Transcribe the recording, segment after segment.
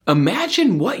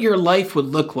Imagine what your life would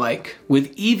look like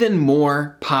with even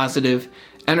more positive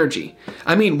energy.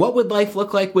 I mean, what would life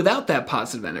look like without that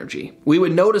positive energy? We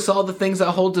would notice all the things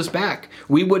that hold us back.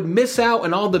 We would miss out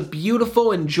on all the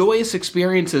beautiful and joyous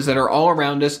experiences that are all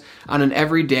around us on an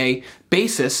everyday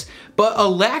basis. But a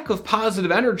lack of positive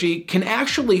energy can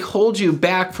actually hold you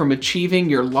back from achieving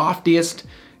your loftiest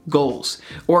goals,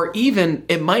 or even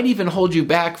it might even hold you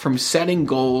back from setting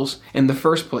goals in the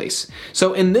first place.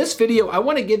 So in this video, I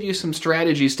want to give you some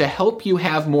strategies to help you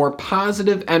have more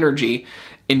positive energy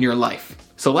in your life.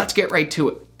 So let's get right to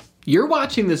it. You're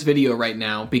watching this video right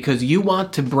now because you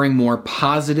want to bring more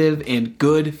positive and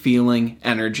good feeling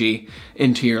energy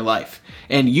into your life.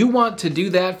 And you want to do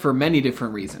that for many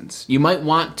different reasons. You might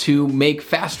want to make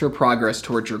faster progress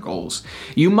towards your goals.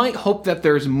 You might hope that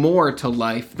there's more to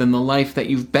life than the life that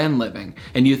you've been living.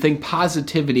 And you think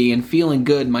positivity and feeling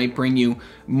good might bring you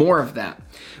more of that.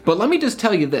 But let me just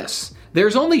tell you this.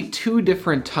 There's only two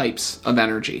different types of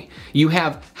energy. You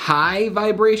have high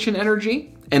vibration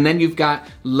energy, and then you've got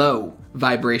low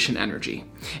vibration energy.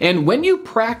 And when you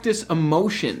practice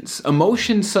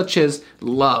emotions such as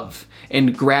love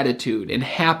and gratitude and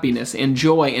happiness and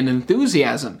joy and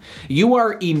enthusiasm, you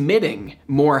are emitting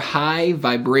more high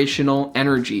vibrational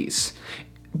energies.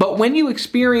 But when you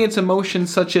experience emotions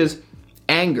such as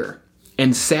anger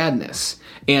and sadness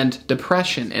and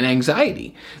depression and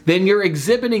anxiety, then you're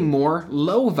exhibiting more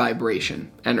low vibration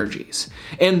energies.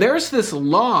 And there's this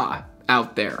law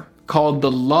out there called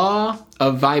the law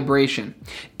of vibration.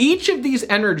 Each of these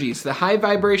energies, the high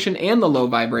vibration and the low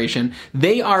vibration,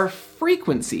 they are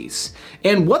frequencies.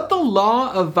 And what the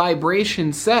law of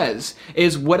vibration says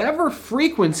is whatever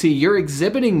frequency you're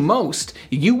exhibiting most,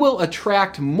 you will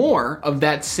attract more of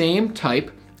that same type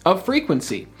of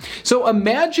frequency. So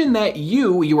imagine that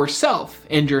you, yourself,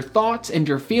 and your thoughts and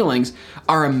your feelings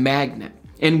are a magnet.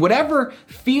 And whatever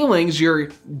feelings you're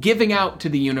giving out to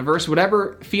the universe,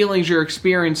 whatever feelings you're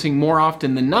experiencing more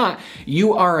often than not,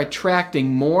 you are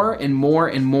attracting more and more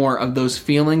and more of those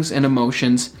feelings and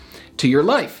emotions to your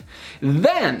life.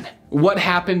 Then what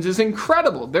happens is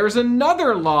incredible. There's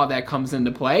another law that comes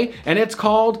into play, and it's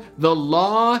called the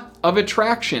law of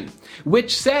attraction,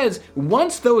 which says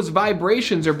once those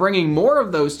vibrations are bringing more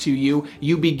of those to you,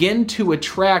 you begin to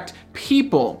attract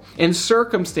people and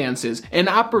circumstances and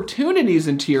opportunities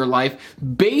into your life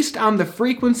based on the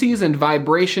frequencies and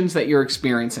vibrations that you're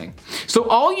experiencing. So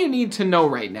all you need to know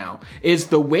right now is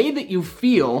the way that you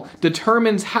feel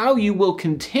determines how you will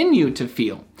continue to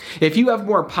feel. If you have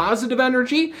more positive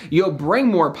energy, you'll bring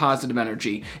more positive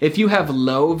energy. If you have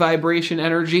low vibration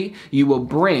energy, you will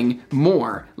bring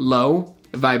more low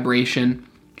vibration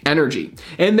energy.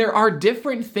 And there are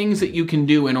different things that you can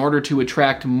do in order to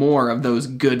attract more of those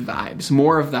good vibes,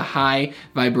 more of the high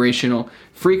vibrational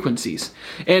frequencies.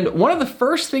 And one of the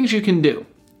first things you can do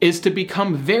is to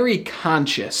become very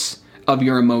conscious of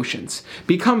your emotions.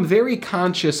 Become very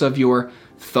conscious of your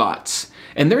thoughts.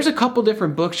 And there's a couple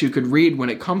different books you could read when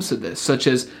it comes to this, such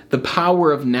as The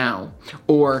Power of Now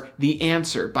or The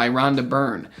Answer by Rhonda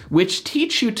Byrne, which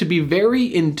teach you to be very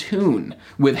in tune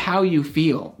with how you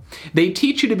feel. They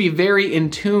teach you to be very in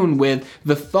tune with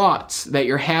the thoughts that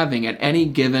you're having at any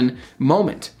given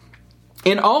moment.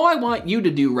 And all I want you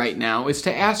to do right now is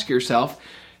to ask yourself,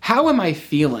 how am I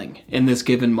feeling in this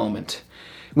given moment?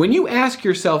 When you ask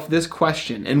yourself this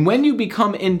question, and when you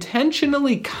become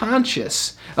intentionally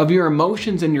conscious of your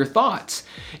emotions and your thoughts,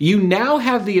 you now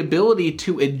have the ability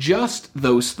to adjust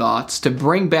those thoughts to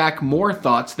bring back more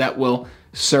thoughts that will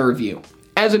serve you.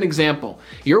 As an example,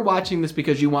 you're watching this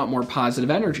because you want more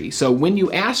positive energy. So when you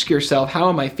ask yourself, how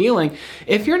am I feeling?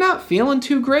 If you're not feeling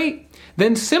too great,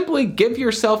 then simply give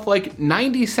yourself like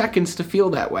 90 seconds to feel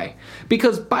that way.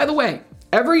 Because, by the way,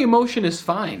 every emotion is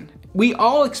fine. We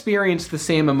all experience the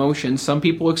same emotions. Some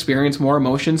people experience more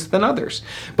emotions than others.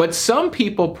 But some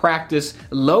people practice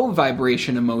low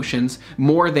vibration emotions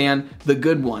more than the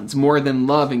good ones, more than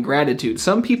love and gratitude.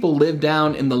 Some people live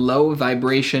down in the low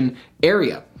vibration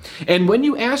area. And when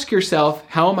you ask yourself,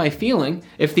 how am I feeling?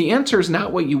 If the answer is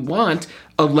not what you want,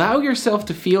 allow yourself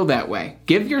to feel that way.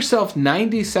 Give yourself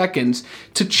 90 seconds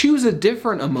to choose a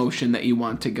different emotion that you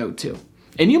want to go to.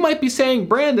 And you might be saying,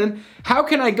 Brandon, how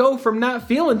can I go from not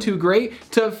feeling too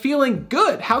great to feeling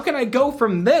good? How can I go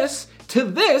from this to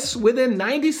this within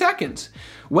 90 seconds?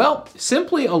 Well,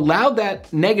 simply allow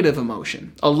that negative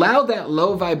emotion, allow that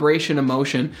low vibration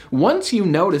emotion, once you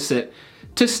notice it,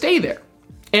 to stay there.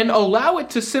 And allow it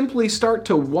to simply start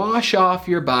to wash off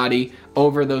your body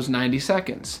over those 90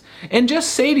 seconds. And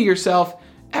just say to yourself,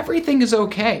 everything is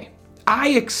okay. I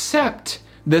accept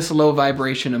this low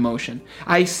vibration emotion.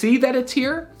 I see that it's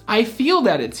here. I feel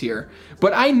that it's here,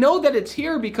 but I know that it's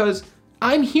here because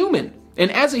I'm human. And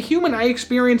as a human, I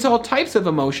experience all types of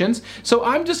emotions, so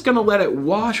I'm just gonna let it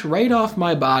wash right off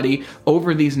my body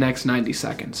over these next 90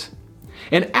 seconds.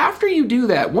 And after you do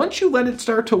that, once you let it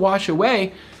start to wash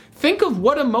away, think of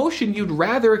what emotion you'd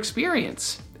rather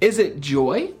experience. Is it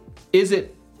joy? Is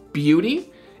it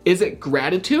beauty? Is it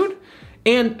gratitude?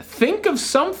 And think of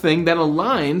something that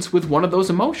aligns with one of those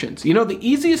emotions. You know, the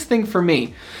easiest thing for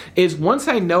me is once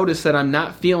I notice that I'm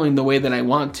not feeling the way that I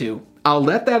want to, I'll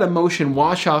let that emotion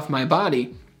wash off my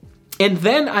body, and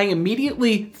then I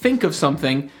immediately think of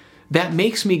something that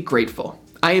makes me grateful.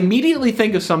 I immediately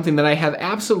think of something that I have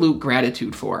absolute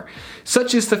gratitude for,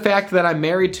 such as the fact that I'm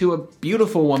married to a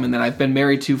beautiful woman that I've been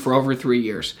married to for over 3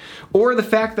 years, or the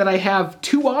fact that I have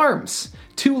 2 arms,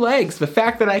 2 legs, the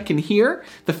fact that I can hear,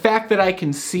 the fact that I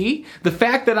can see, the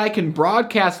fact that I can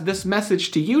broadcast this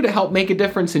message to you to help make a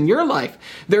difference in your life.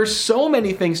 There's so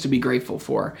many things to be grateful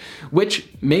for, which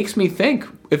makes me think,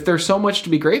 if there's so much to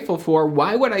be grateful for,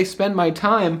 why would I spend my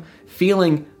time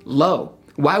feeling low?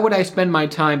 Why would I spend my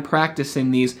time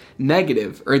practicing these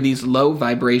negative or these low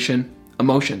vibration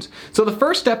emotions? So the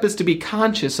first step is to be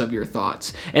conscious of your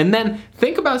thoughts, and then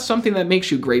think about something that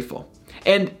makes you grateful.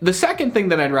 And the second thing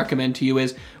that I'd recommend to you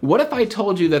is, what if I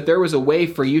told you that there was a way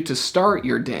for you to start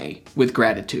your day with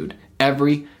gratitude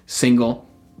every single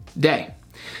day?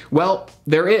 Well,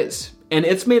 there is. And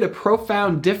it's made a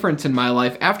profound difference in my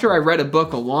life after I read a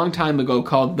book a long time ago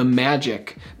called The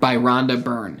Magic by Rhonda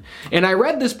Byrne. And I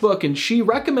read this book, and she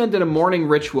recommended a morning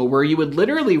ritual where you would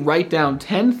literally write down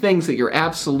 10 things that you're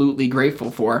absolutely grateful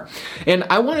for. And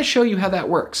I want to show you how that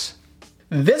works.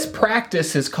 This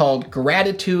practice is called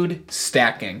gratitude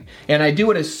stacking, and I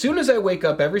do it as soon as I wake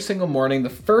up every single morning. The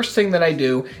first thing that I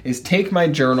do is take my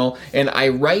journal and I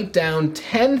write down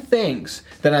 10 things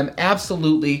that I'm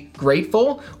absolutely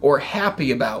grateful or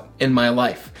happy about in my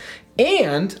life.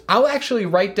 And I'll actually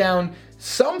write down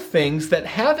some things that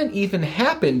haven't even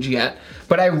happened yet,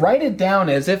 but I write it down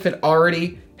as if it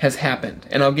already has happened.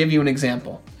 And I'll give you an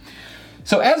example.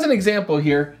 So as an example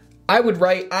here, I would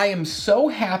write, I am so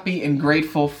happy and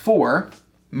grateful for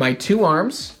my 2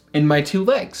 arms and my 2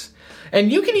 legs.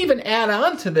 And you can even add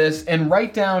on to this and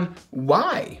write down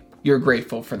why you're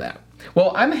grateful for that.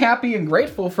 Well, I'm happy and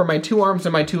grateful for my 2 arms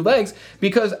and my 2 legs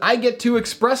because I get to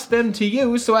express them to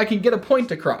you so I can get a point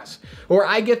across. Or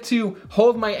I get to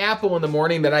hold my apple in the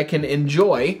morning that I can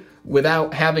enjoy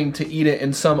without having to eat it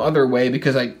in some other way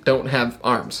because I don't have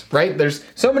arms, right? There's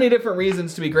so many different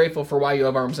reasons to be grateful for why you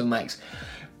have arms and legs.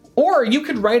 Or you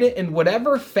could write it in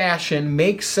whatever fashion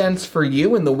makes sense for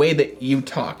you in the way that you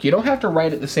talk. You don't have to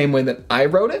write it the same way that I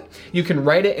wrote it. You can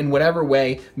write it in whatever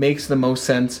way makes the most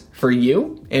sense for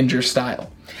you and your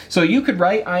style. So you could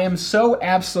write, I am so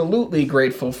absolutely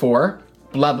grateful for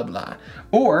blah, blah, blah.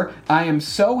 Or I am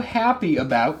so happy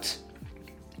about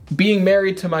being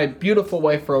married to my beautiful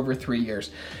wife for over 3 years.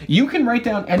 You can write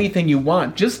down anything you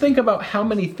want. Just think about how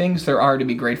many things there are to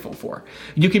be grateful for.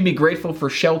 You can be grateful for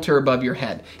shelter above your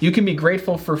head. You can be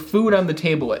grateful for food on the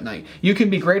table at night. You can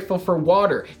be grateful for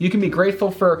water. You can be grateful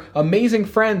for amazing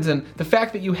friends and the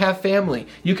fact that you have family.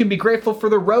 You can be grateful for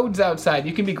the roads outside.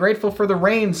 You can be grateful for the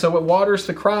rain so it waters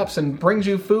the crops and brings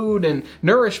you food and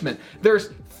nourishment.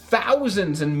 There's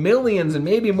thousands and millions and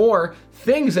maybe more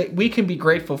things that we can be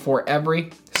grateful for every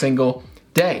single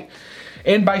day.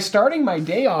 And by starting my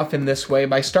day off in this way,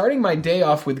 by starting my day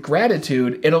off with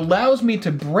gratitude, it allows me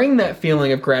to bring that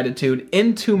feeling of gratitude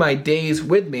into my days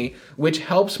with me, which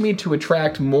helps me to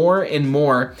attract more and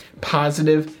more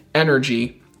positive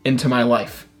energy into my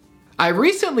life. I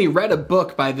recently read a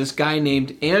book by this guy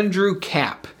named Andrew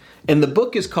Kapp, and the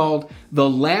book is called The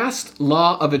Last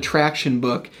Law of Attraction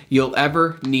Book You'll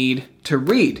Ever Need to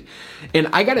Read. And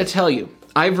I gotta tell you,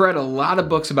 I've read a lot of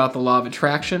books about the law of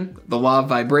attraction, the law of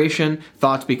vibration,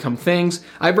 thoughts become things.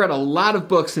 I've read a lot of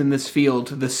books in this field,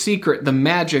 The Secret, The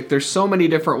Magic, there's so many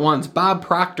different ones, Bob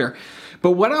Proctor.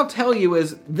 But what I'll tell you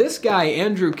is this guy,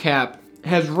 Andrew Kapp,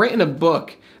 has written a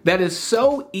book that is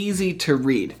so easy to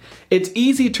read. It's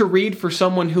easy to read for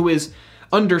someone who is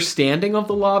understanding of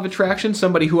the law of attraction,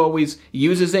 somebody who always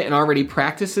uses it and already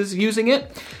practices using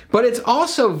it. But it's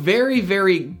also very,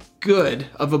 very good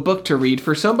of a book to read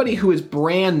for somebody who is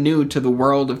brand new to the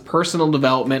world of personal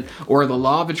development or the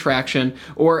law of attraction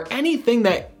or anything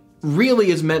that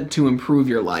really is meant to improve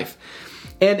your life.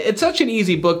 And it's such an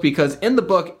easy book because in the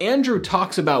book, Andrew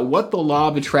talks about what the law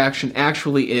of attraction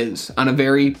actually is on a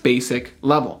very basic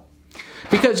level.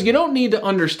 Because you don't need to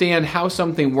understand how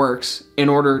something works in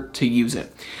order to use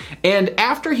it. And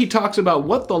after he talks about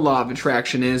what the law of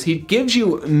attraction is, he gives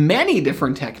you many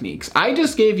different techniques. I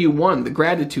just gave you one, the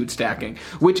gratitude stacking,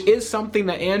 which is something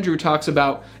that Andrew talks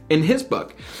about in his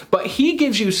book. But he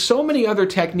gives you so many other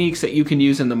techniques that you can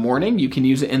use in the morning, you can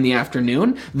use it in the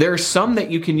afternoon. There's some that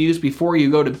you can use before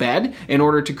you go to bed in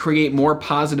order to create more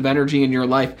positive energy in your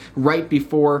life right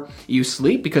before you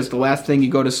sleep, because the last thing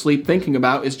you go to sleep thinking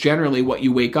about is generally what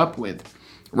you wake up with.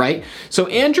 Right? So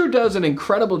Andrew does an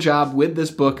incredible job with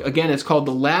this book. Again, it's called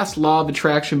The Last Law of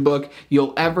Attraction book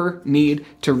you'll ever need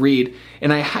to read.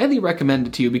 And I highly recommend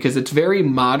it to you because it's very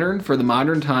modern for the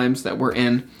modern times that we're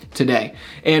in today.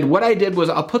 And what I did was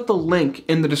I'll put the link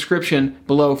in the description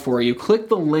below for you. Click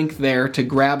the link there to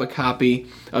grab a copy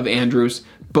of Andrew's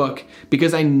book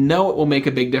because I know it will make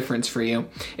a big difference for you.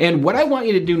 And what I want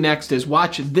you to do next is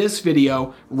watch this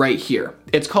video right here.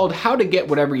 It's called How to Get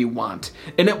Whatever You Want.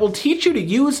 And it will teach you to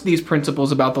use these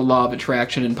principles about the law of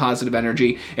attraction and positive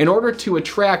energy in order to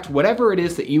attract whatever it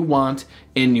is that you want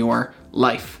in your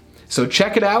life. So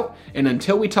check it out, and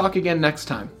until we talk again next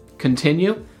time,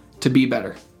 continue to be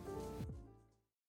better.